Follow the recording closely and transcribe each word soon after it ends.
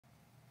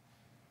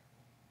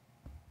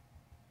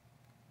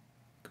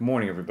Good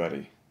morning,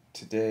 everybody.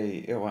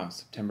 Today, oh wow,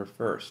 September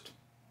 1st.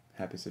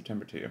 Happy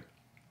September to you.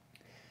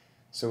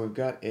 So we've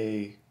got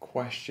a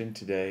question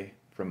today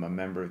from a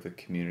member of the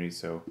community.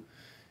 So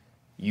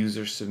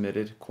user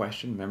submitted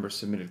question, member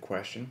submitted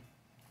question.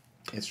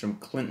 It's from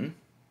Clinton.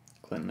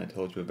 Clinton, I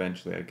told you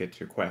eventually I'd get to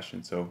your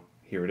question, so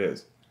here it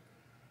is.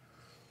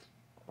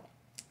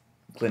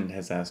 Clinton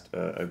has asked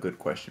a good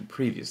question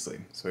previously.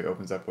 So he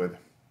opens up with,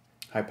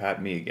 "Hi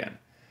Pat, me again.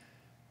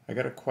 I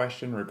got a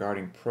question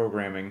regarding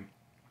programming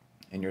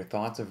and your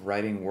thoughts of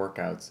writing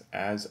workouts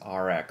as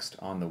RX'd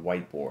on the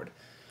whiteboard,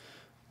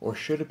 or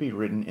should it be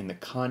written in the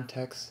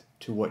context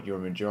to what the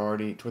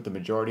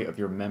majority of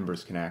your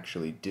members can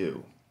actually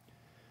do?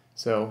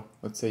 So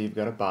let's say you've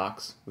got a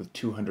box with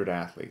 200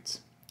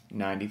 athletes.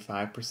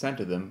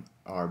 95% of them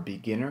are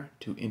beginner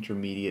to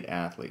intermediate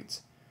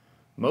athletes.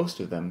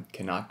 Most of them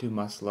cannot do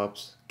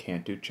muscle-ups,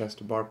 can't do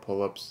chest-to-bar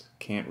pull-ups,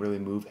 can't really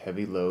move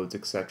heavy loads,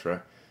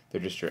 etc.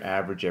 They're just your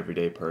average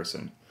everyday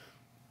person.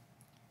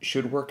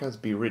 Should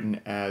workouts be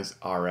written as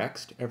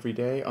RX'd every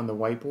day on the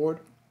whiteboard,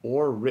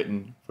 or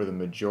written for the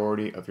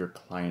majority of your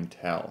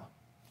clientele?"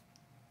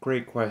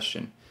 Great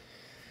question.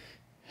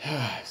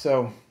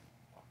 So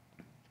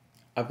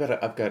I've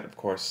got of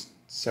course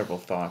several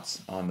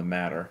thoughts on the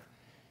matter.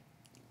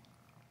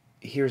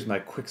 Here's my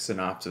quick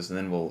synopsis, and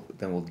then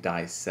we'll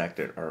dissect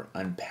it, or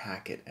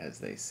unpack it, as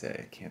they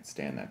say. I can't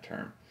stand that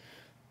term.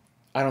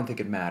 I don't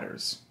think it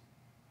matters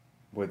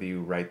whether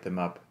you write them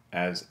up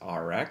as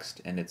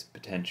RX'd and it's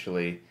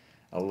potentially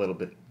a little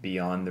bit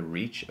beyond the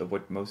reach of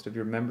what most of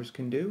your members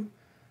can do,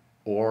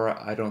 or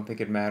I don't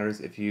think it matters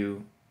if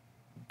you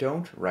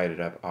don't write it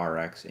up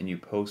RX and you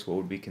post what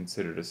would be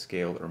considered a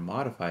scaled or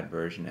modified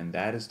version, and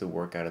that is the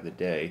workout of the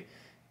day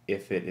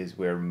if it is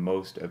where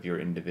most of your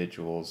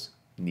individuals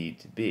need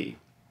to be.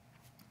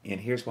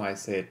 And here's why I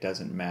say it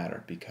doesn't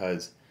matter,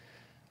 because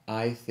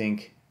I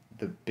think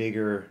the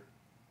bigger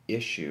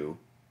issue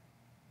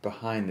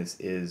behind this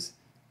is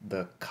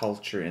the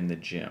culture in the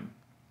gym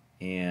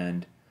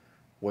and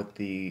what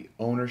the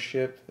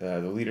leadership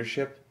and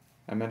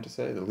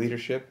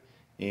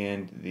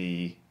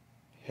the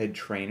head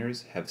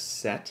trainers have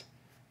set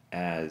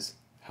as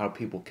how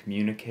people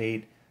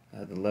communicate,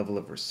 the level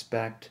of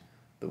respect,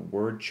 the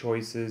word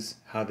choices,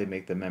 how they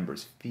make the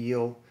members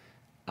feel.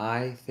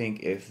 I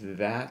think if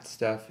that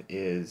stuff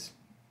is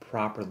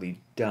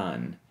properly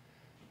done,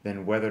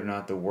 then whether or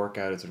not the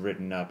workout is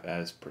written up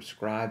as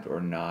prescribed or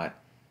not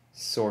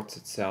sorts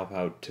itself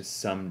out to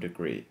some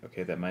degree.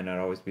 Okay, that might not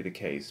always be the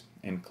case.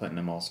 And Clinton,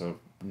 I'm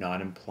also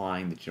not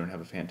implying that you don't have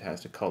a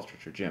fantastic culture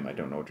at your gym. I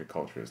don't know what your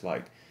culture is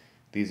like.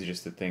 These are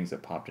just the things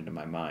that popped into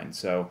my mind.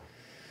 So,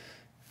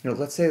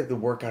 let's say that the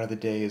workout of the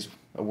day is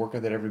a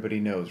workout that everybody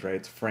knows, right?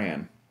 It's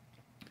Fran.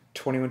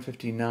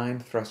 21:59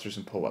 thrusters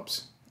and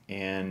pull-ups.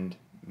 And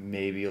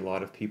maybe a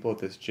lot of people at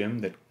this gym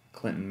that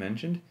Clinton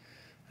mentioned,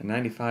 a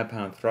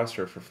 95-pound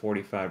thruster for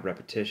 45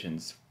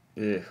 repetitions,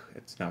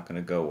 it's not going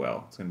to go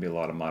well. It's going to be a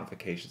lot of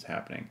modifications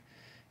happening.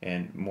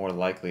 And more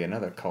likely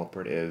another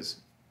culprit is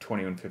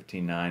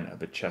 21:59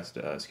 of a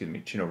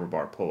chin over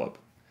bar pull-up.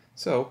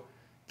 So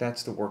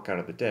that's the workout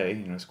of the day.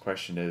 His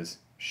question is,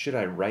 should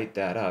I write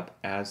that up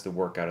as the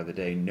workout of the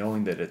day,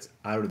 knowing that it's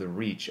out of the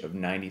reach of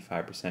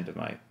 95% of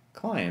my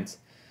clients,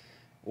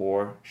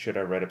 or should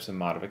I write up some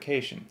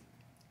modification?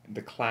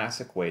 The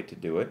classic way to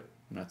do it,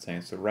 I'm not saying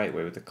it's the right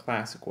way, but the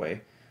classic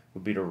way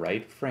would be to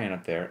write Fran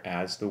up there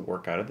as the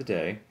workout of the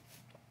day,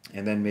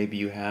 and then maybe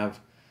you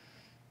have,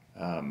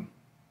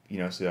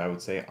 so I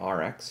would say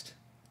RX'd,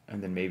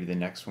 and then maybe the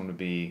next one would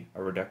be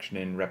a reduction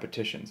in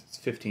repetitions. It's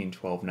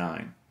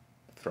 15-12-9,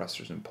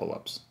 thrusters and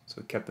pull-ups.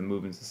 So we kept the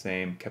movements the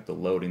same, kept the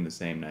loading the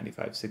same,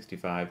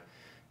 95-65,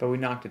 but we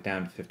knocked it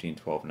down to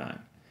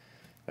 15-12-9.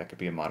 That could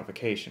be a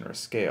modification or a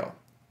scale.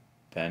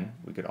 Then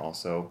we could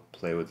also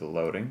play with the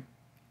loading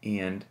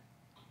and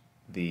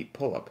the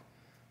pull-up.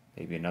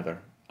 Maybe another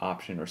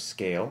option or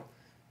scale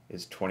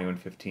is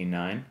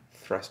 21:15-9.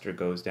 Thruster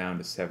goes down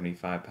to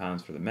 75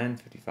 pounds for the men,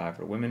 55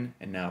 for women.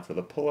 And now for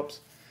the pull-ups,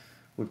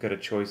 we've got a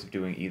choice of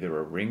doing either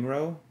a ring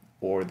row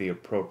or the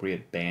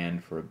appropriate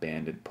band for a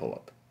banded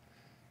pull-up.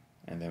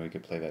 And then we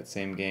could play that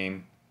same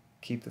game,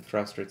 keep the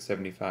thruster at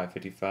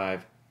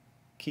 75-55,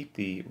 keep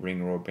the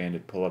ring row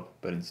banded pull-up,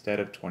 but instead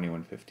of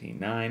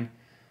 21:15-9,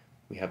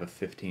 we have a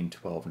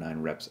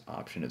 15-12-9 reps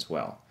option as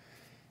well.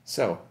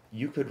 So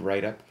you could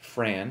write up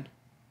Fran.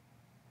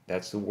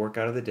 That's the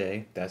workout of the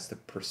day. That's the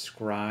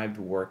prescribed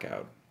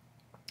workout.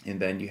 And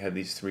then you have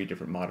these 3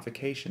 different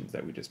modifications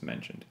that we just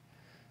mentioned.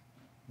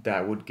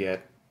 That would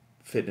get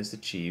fitness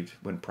achieved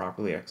when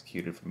properly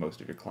executed for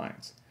most of your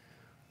clients.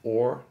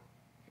 Or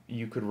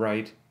you could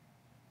write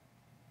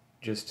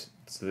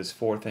so there's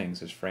 4 things.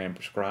 There's Fran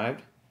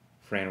prescribed,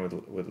 Fran with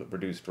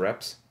reduced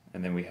reps,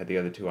 and then we had the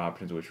other 2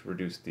 options, which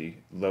reduced the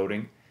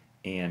loading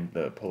and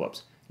the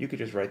pull-ups. You could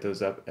just write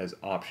those up as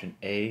option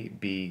A,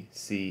 B,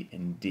 C,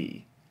 and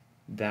D.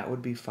 That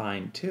would be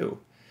fine too.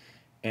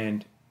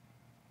 And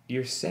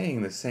you're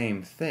saying the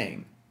same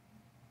thing.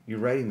 You're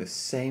writing the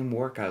same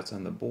workouts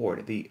on the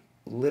board. The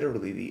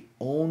literally the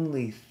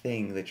only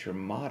thing that you're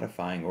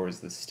modifying or is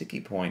the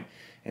sticky point,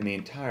 and the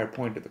entire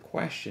point of the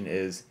question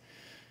is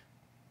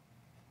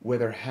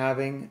whether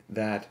having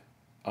that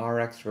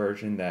RX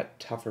version, that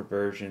tougher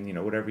version,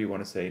 whatever you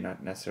want to say,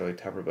 not necessarily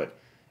tougher, but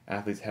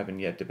athletes haven't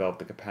yet developed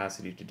the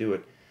capacity to do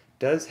it,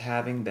 does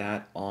having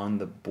that on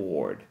the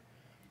board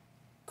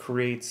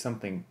create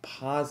something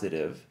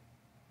positive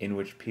in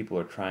which people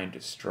are trying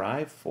to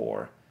strive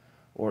for,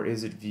 or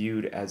is it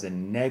viewed as a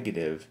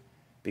negative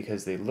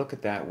because they look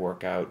at that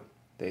workout,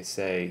 they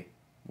say,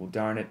 well,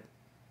 darn it,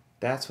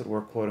 that's what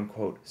we're quote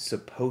unquote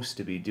supposed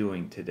to be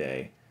doing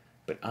today,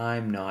 but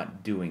I'm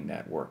not doing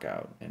that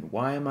workout. And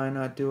why am I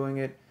not doing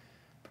it?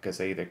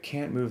 Because I either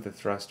can't move the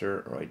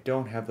thruster or I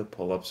don't have the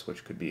pull-ups,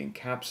 which could be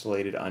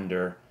encapsulated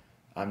under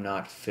I'm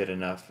not fit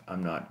enough,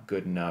 I'm not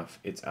good enough,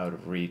 it's out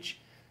of reach.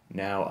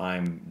 Now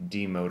I'm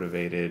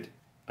demotivated,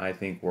 I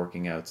think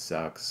working out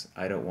sucks,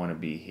 I don't want to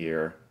be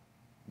here,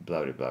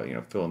 blah, blah,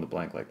 blah, fill in the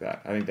blank like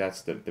that. I think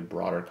that's the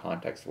broader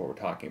context of what we're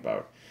talking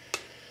about.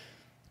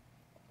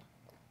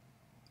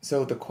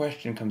 So the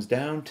question comes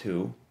down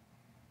to,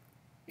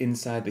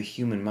 inside the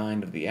human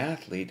mind of the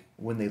athlete,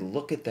 when they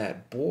look at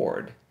that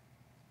board,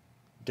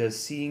 does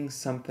seeing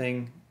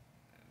something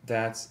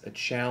that's a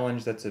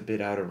challenge that's a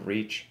bit out of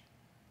reach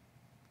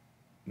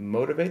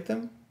motivate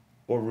them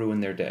or ruin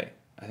their day?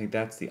 I think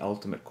that's the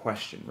ultimate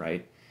question,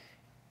 right?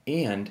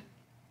 And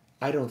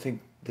I don't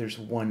think there's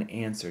one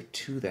answer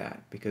to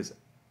that, because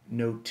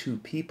no two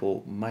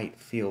people might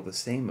feel the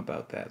same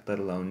about that, let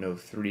alone no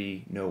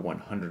 3, no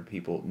 100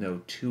 people,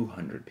 no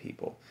 200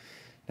 people.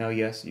 Now,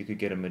 yes, you could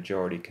get a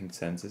majority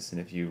consensus,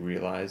 and if you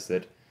realize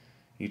that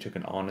you took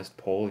an honest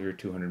poll of your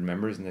 200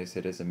 members and they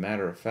said, as a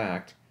matter of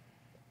fact,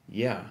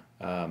 yeah,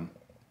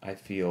 I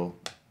feel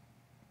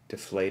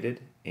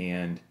deflated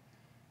and,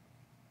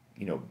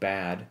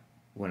 bad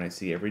when I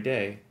see every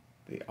day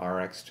the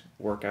RX'd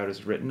workout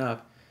is written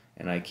up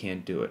and I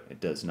can't do it. It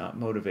does not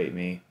motivate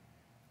me.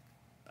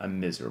 I'm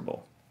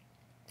miserable.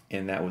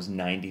 And that was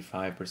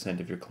 95%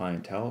 of your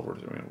clientele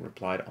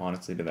replied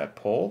honestly to that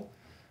poll.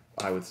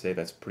 I would say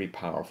that's pretty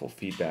powerful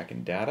feedback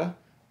and data,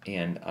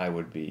 and I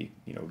would be,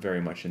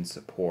 very much in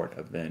support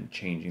of then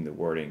changing the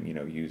wording,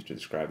 used to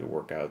describe the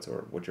workouts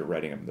or what you're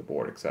writing on the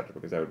board, etc.,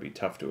 because that would be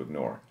tough to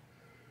ignore.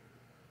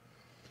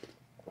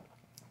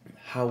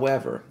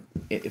 However,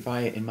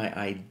 in my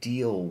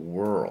ideal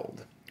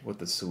world, what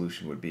the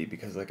solution would be,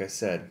 because like I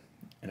said,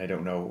 and I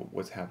don't know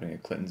what's happening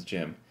at Clinton's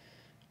gym,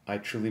 I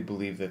truly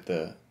believe that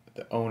the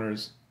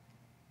owners,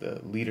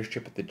 the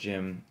leadership at the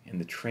gym, and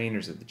the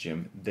trainers at the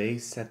gym, they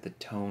set the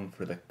tone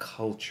for the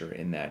culture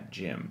in that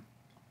gym.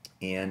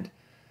 And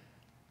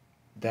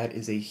that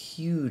is a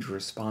huge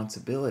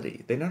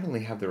responsibility. They not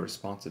only have the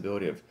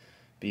responsibility of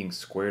being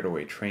squared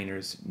away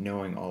trainers,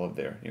 knowing all of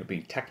their,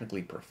 being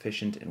technically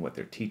proficient in what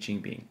they're teaching,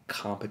 being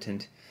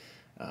competent,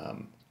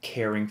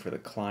 caring for the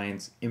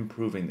clients,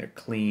 improving their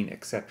clean,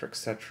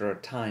 etc.,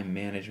 time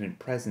management,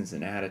 presence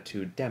and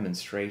attitude,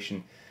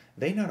 demonstration.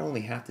 They not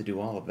only have to do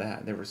all of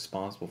that, they're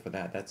responsible for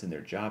that. That's in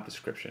their job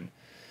description.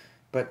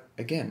 But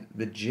again,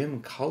 the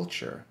gym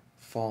culture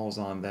falls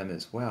on them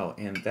as well,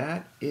 and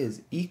that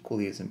is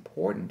equally as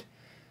important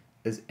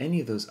as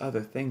any of those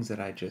other things that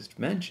I just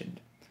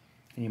mentioned.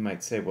 And you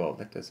might say, well,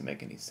 that doesn't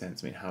make any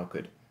sense. I mean, how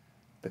could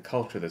the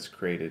culture that's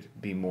created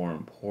be more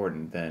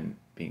important than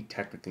being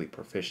technically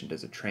proficient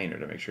as a trainer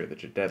to make sure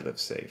that your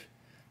deadlift's safe?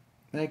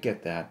 And I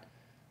get that,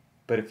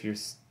 but if you're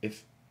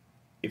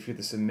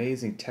this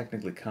amazing,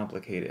 technically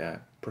complicated,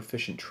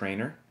 proficient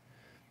trainer,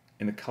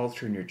 and the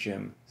culture in your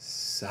gym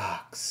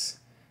sucks,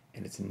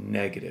 and it's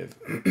negative,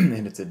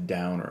 and it's a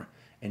downer,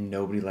 and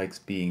nobody likes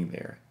being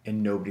there,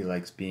 and nobody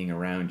likes being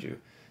around you,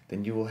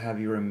 then you will have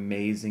your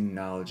amazing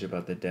knowledge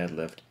about the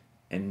deadlift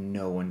and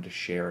no one to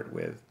share it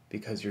with,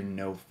 because you're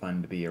no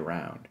fun to be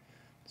around.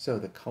 So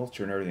the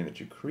culture and everything that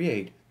you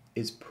create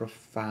is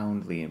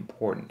profoundly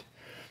important.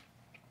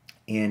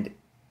 And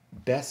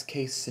best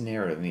case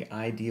scenario in the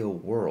ideal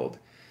world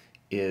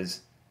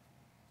is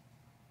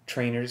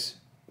trainers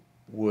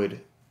would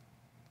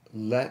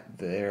let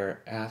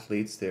their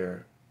athletes,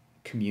 their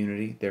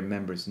community, their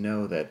members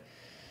know that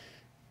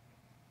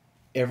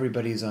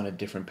everybody's on a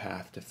different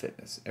path to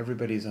fitness.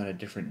 Everybody's on a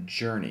different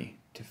journey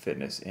to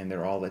fitness, and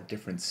they're all at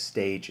different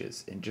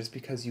stages. And just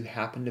because you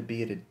happen to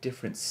be at a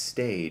different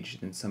stage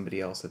than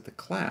somebody else at the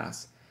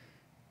class,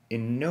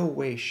 in no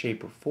way,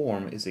 shape, or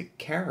form is a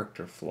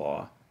character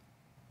flaw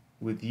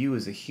with you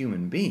as a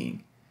human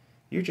being.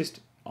 You're just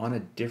on a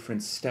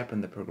different step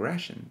in the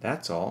progression.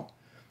 That's all.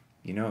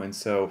 And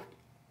so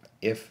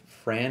if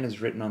Fran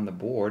is written on the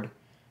board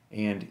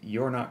and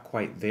you're not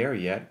quite there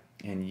yet,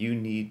 and you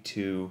need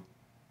to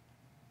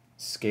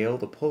scale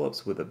the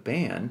pull-ups with a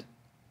band,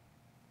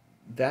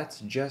 that's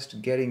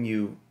just getting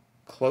you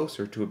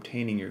closer to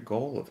obtaining your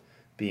goal of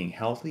being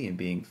healthy and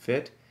being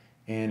fit,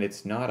 and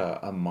it's not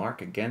a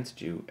mark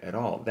against you at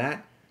all.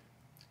 That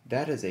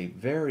is a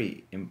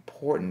very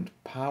important,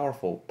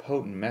 powerful,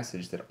 potent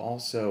message that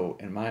also,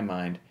 in my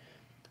mind,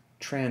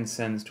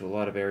 transcends to a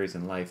lot of areas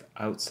in life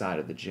outside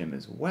of the gym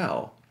as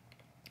well.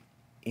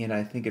 And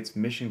I think it's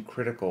mission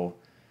critical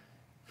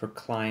for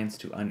clients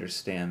to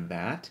understand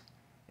that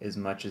as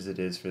much as it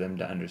is for them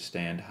to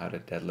understand how to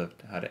deadlift,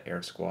 how to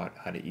air squat,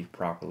 how to eat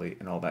properly,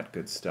 and all that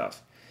good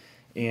stuff.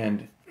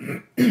 And,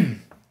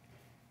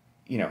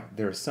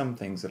 there are some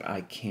things that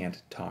I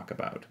can't talk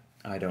about.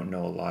 I don't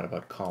know a lot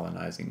about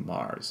colonizing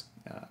Mars.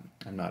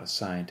 I'm not a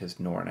scientist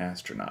nor an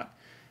astronaut.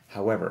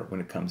 However, when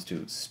it comes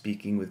to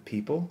speaking with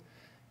people,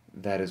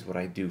 that is what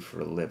I do for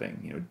a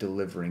living.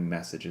 Delivering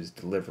messages,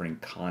 delivering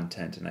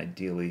content, and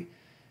ideally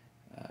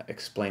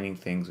explaining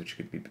things which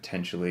could be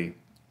potentially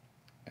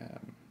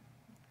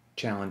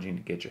challenging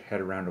to get your head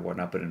around or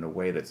whatnot, but in a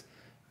way that's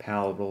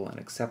palatable and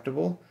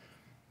acceptable.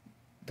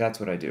 That's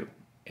what I do.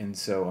 And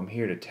so I'm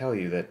here to tell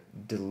you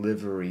that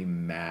delivery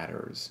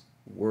matters.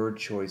 Word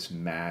choice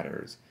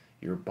matters.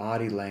 Your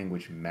body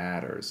language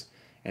matters.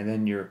 And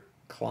then your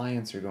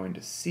clients are going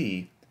to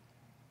see,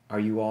 are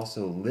you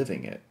also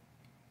living it?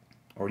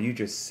 Or are you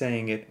just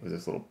saying it with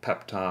this little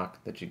pep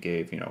talk that you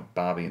gave,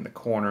 Bobby in the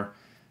corner,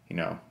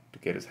 to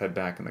get his head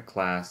back in the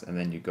class, and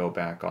then you go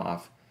back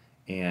off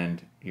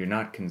and you're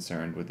not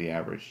concerned with the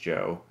average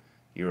Joe.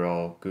 You're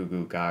all goo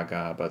goo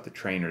gaga about the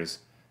trainers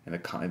and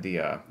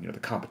the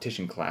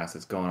competition class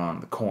that's going on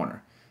in the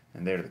corner,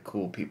 and they're the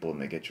cool people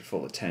and they get your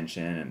full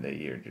attention, and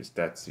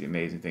that's the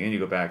amazing thing. And you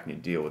go back and you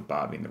deal with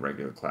Bobby in the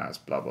regular class,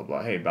 blah blah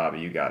blah. Hey Bobby,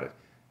 you got it.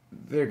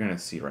 They're gonna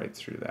see right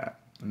through that,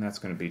 and that's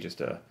gonna be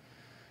just a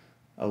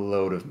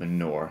load of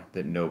manure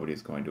that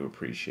nobody's going to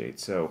appreciate.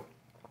 So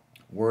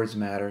words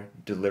matter,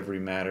 delivery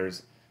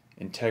matters,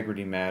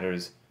 integrity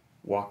matters,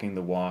 walking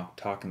the walk,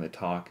 talking the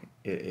talk.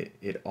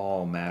 It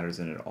all matters,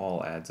 and it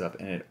all adds up,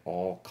 and it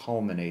all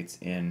culminates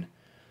in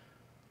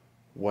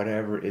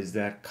whatever is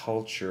that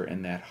culture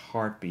and that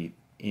heartbeat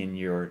in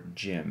your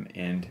gym.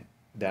 And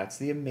that's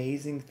the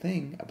amazing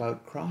thing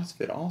about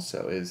CrossFit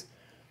also is,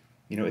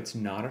 it's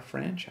not a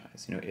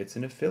franchise. It's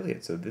an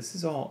affiliate. So this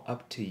is all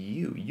up to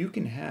you. You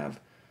can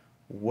have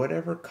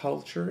whatever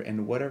culture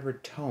and whatever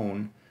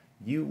tone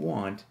you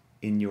want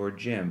in your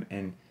gym,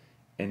 and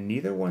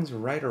neither one's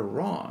right or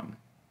wrong.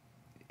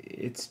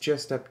 It's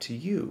just up to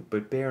you.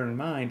 But bear in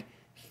mind,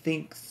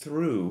 think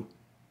through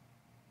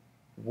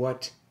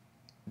what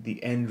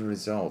the end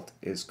result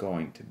is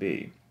going to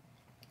be.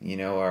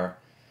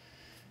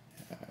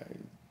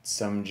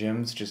 Some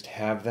gyms just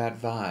have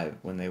that vibe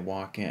when they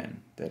walk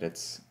in, that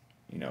it's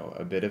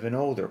a bit of an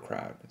older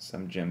crowd.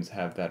 Some gyms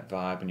have that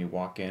vibe when you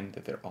walk in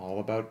that they're all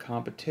about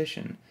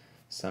competition.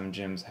 Some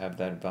gyms have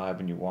that vibe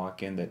when you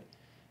walk in that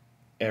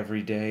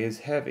every day is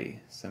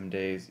heavy.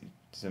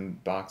 Some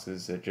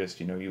boxes that just,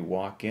 you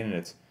walk in and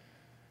it's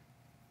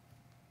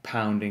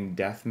pounding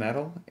death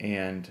metal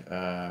and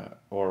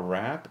or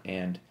rap,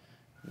 and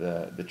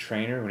the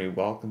trainer, when he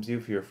welcomes you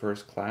for your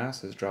first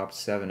class, has dropped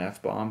 7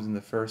 F-bombs in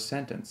the first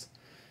sentence.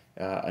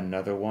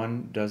 Another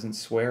one doesn't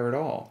swear at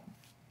all.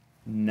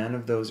 None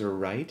of those are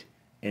right,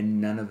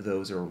 and none of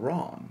those are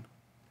wrong.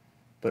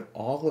 But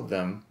all of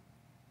them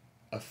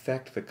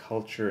affect the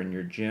culture in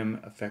your gym,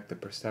 affect the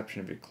perception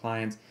of your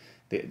clients.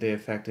 They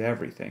affect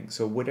everything.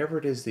 So whatever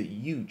it is that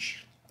you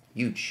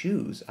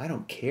choose, I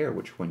don't care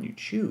which one you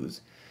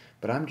choose,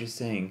 but I'm just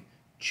saying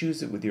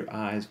choose it with your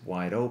eyes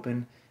wide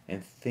open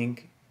and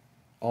think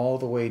all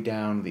the way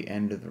down the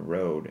end of the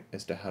road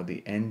as to how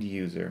the end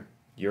user,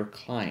 your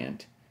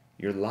client,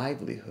 your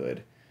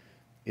livelihood,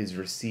 is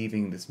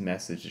receiving this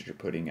message that you're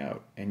putting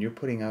out. And you're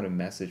putting out a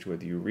message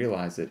whether you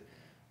realize it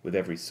with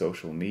every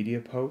social media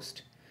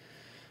post,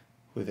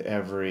 with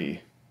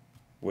every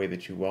way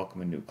that you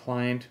welcome a new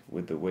client,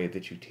 with the way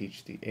that you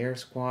teach the air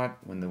squat,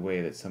 when the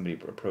way that somebody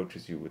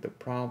approaches you with a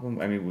problem.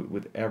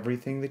 With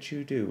everything that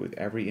you do, with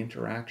every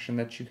interaction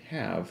that you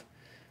have,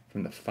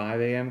 from the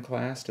 5 a.m.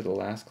 class to the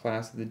last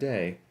class of the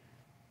day,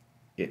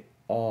 it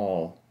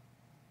all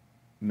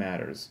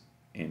matters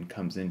and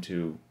comes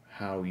into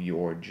how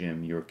your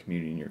gym, your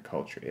community, and your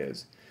culture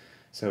is.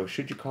 So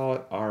should you call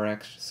it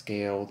RX,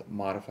 scaled,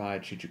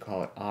 modified, should you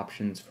call it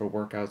options for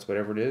workouts,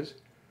 whatever it is,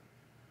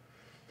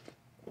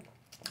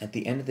 at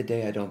the end of the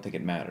day, I don't think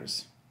it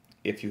matters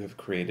if you have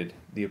created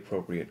the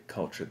appropriate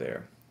culture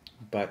there.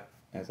 But,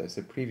 as I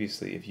said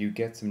previously, if you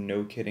get some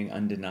no-kidding,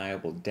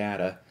 undeniable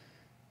data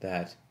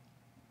that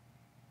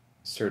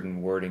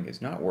certain wording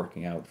is not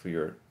working out for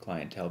your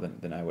clientele,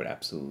 then I would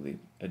absolutely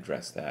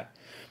address that.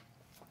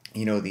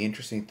 The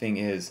interesting thing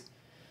is,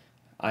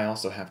 I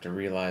also have to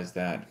realize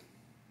that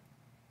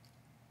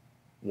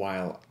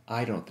while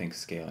I don't think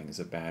scaling is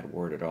a bad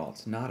word at all,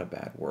 it's not a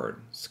bad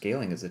word.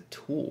 Scaling is a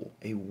tool,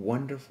 a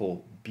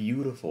wonderful,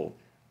 beautiful,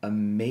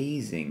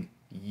 amazing,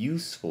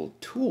 useful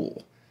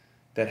tool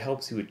that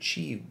helps you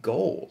achieve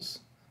goals.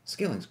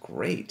 Scaling's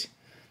great.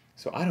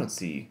 So I don't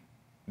see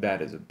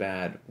that as a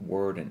bad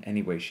word in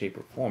any way, shape,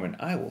 or form, and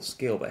I will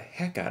scale the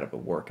heck out of a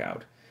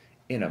workout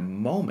in a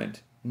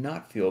moment,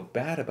 not feel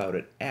bad about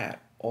it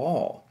at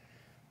all.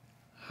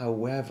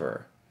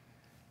 However,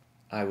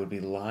 I would be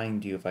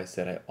lying to you if I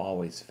said I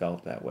always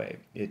felt that way.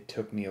 It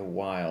took me a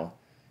while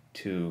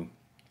to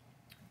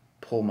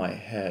pull my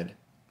head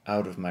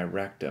out of my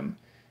rectum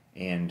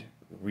and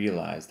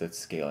realize that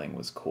scaling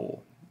was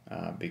cool.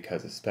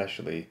 Because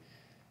especially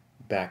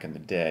back in the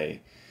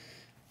day,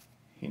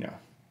 you know,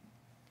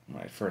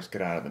 when I first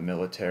got out of the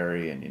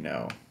military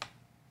and,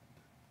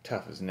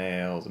 tough as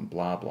nails and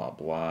blah, blah,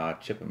 blah,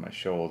 chip in my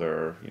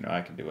shoulder,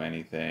 I can do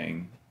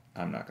anything.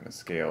 I'm not going to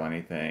scale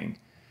anything.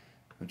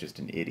 I'm just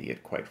an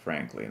idiot, quite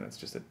frankly. And that's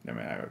just,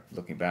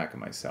 looking back at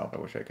myself, I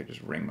wish I could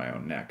just wring my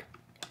own neck.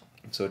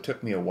 So it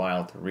took me a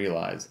while to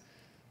realize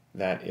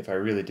that if I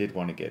really did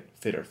want to get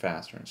fitter,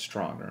 faster, and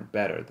stronger and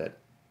better, that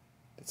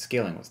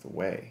scaling was the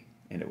way.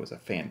 And it was a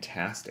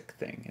fantastic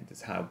thing. And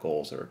it's how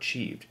goals are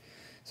achieved.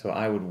 So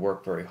I would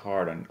work very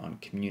hard on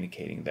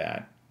communicating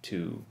that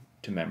to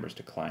members,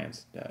 to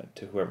clients,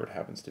 to whoever it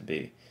happens to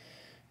be.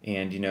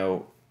 And,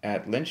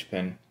 at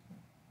Linchpin,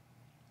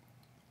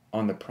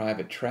 on the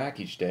private track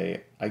each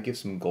day, I give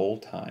some goal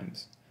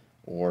times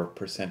or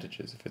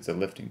percentages if it's a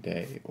lifting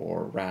day,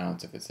 or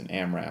rounds if it's an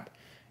AMRAP,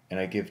 and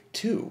I give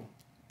 2.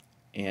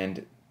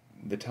 And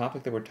the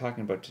topic that we're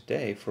talking about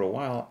today, for a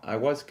while, I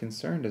was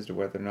concerned as to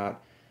whether or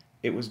not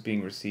it was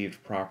being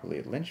received properly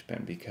at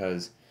Linchpin,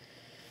 because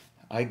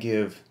I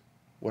give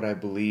what I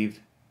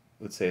believe,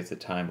 let's say it's a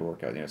timed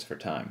workout, it's for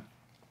time.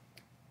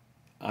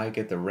 I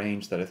get the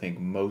range that I think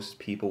most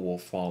people will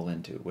fall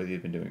into, whether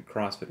you've been doing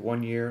CrossFit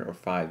 1 year or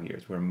 5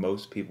 years, where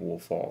most people will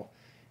fall.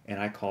 And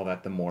I call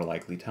that the more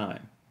likely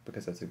time,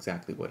 because that's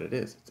exactly what it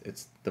is.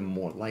 It's the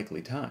more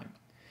likely time.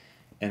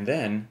 And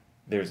then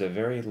there's a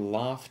very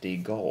lofty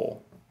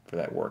goal for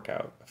that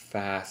workout, a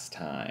fast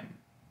time,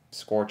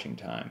 scorching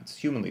time. It's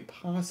humanly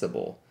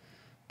possible,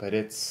 but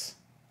it's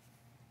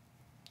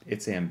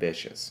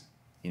ambitious,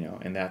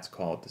 and that's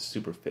called the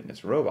super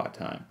fitness robot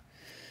time.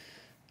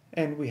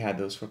 And we had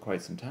those for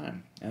quite some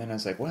time. And then I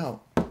was like,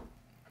 well,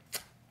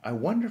 I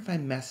wonder if I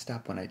messed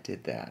up when I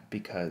did that,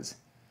 because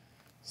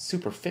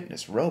super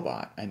fitness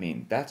robot,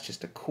 that's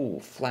just a cool,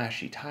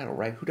 flashy title,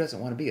 right? Who doesn't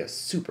want to be a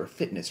super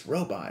fitness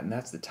robot? And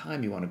that's the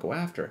time you want to go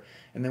after.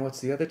 And then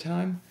what's the other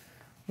time?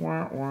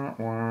 Wah, wah,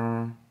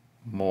 wah.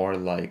 More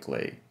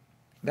likely.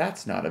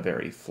 That's not a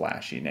very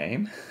flashy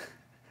name,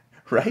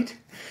 right?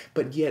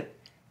 But yet,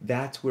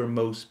 that's where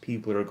most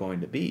people are going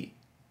to be,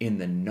 in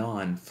the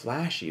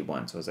non-flashy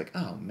one. So I was like,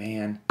 oh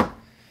man,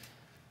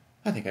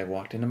 I think I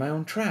walked into my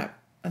own trap.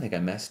 I think I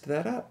messed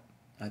that up.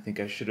 I think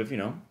I should have,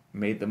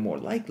 made the more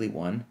likely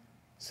one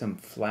some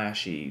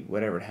flashy,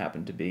 whatever it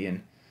happened to be,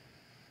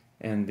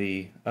 and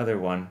the other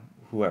one,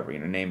 whoever,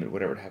 name it,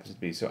 whatever it happens to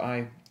be. So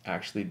I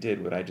actually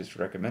did what I just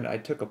recommended. I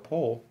took a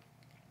poll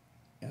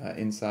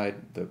inside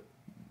the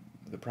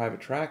private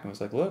track and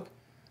was like, look,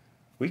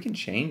 we can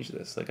change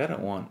this. Like, I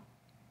don't want,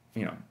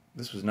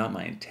 this was not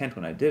my intent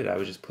when I did it. I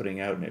was just putting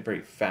out in a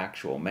very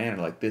factual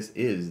manner, like, this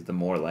is the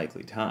more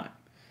likely time.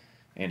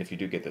 And if you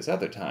do get this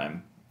other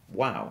time,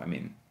 wow,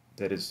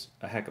 that is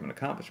a heck of an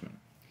accomplishment.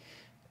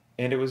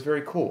 And it was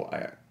very cool.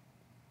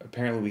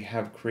 Apparently we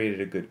have created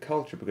a good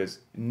culture, because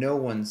no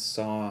one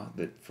saw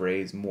the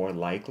phrase more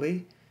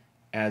likely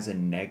as a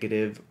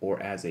negative or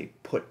as a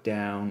put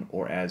down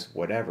or as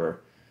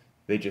whatever.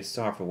 They just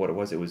saw it for what it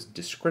was. It was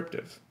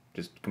descriptive,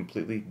 just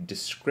completely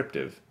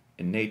descriptive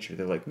in nature.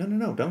 They're like,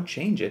 no, don't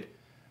change it.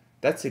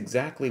 That's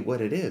exactly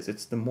what it is.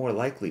 It's the more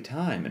likely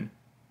time, and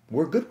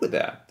we're good with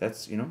that.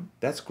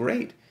 That's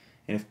great.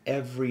 And if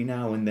every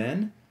now and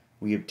then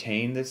we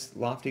obtain this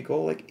lofty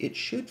goal, like, it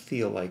should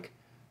feel like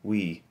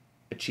we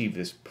achieve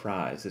this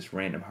prize, this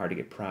random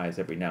hard-to-get prize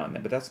every now and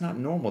then. But that's not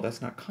normal.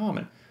 That's not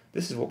common.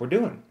 This is what we're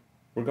doing.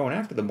 We're going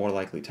after the more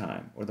likely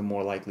time, or the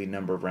more likely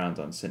number of rounds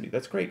on Cindy.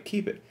 That's great.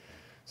 Keep it.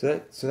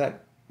 So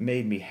that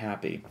made me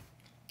happy.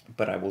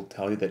 But I will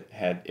tell you that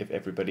if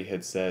everybody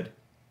had said,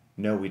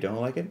 no, we don't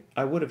like it,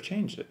 I would have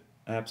changed it.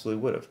 I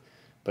absolutely would have.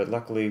 But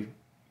luckily,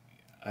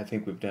 I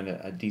think we've done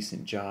a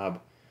decent job,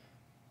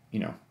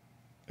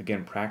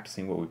 again,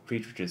 practicing what we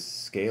preach, which is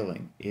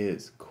scaling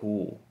is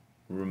cool.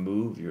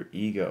 Remove your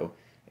ego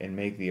and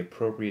make the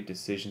appropriate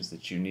decisions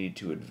that you need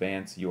to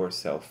advance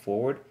yourself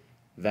forward.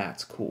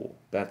 That's cool.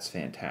 That's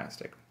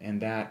fantastic.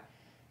 And that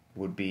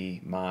would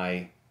be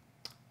my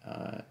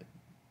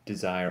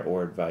desire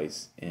or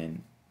advice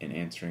in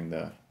answering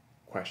the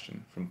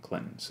question from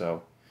Clinton.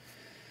 So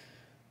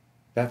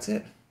that's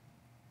it.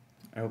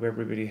 I hope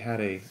everybody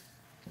had a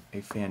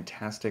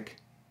fantastic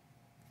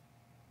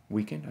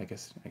weekend. I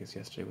guess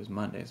yesterday was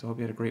Monday, so I hope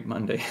you had a great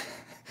Monday.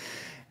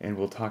 And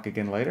we'll talk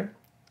again later.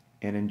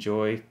 And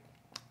enjoy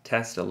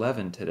Test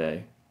 11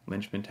 today,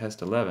 Linchpin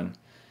Test 11.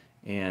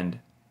 And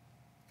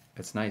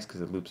it's nice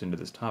because it loops into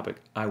this topic.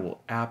 I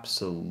will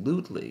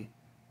absolutely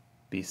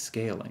be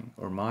scaling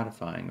or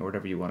modifying, or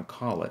whatever you want to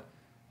call it,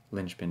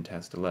 Linchpin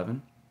Test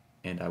 11.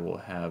 And I will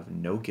have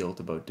no guilt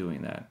about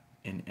doing that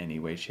in any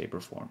way, shape, or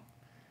form.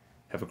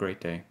 Have a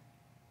great day,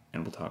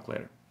 and we'll talk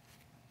later.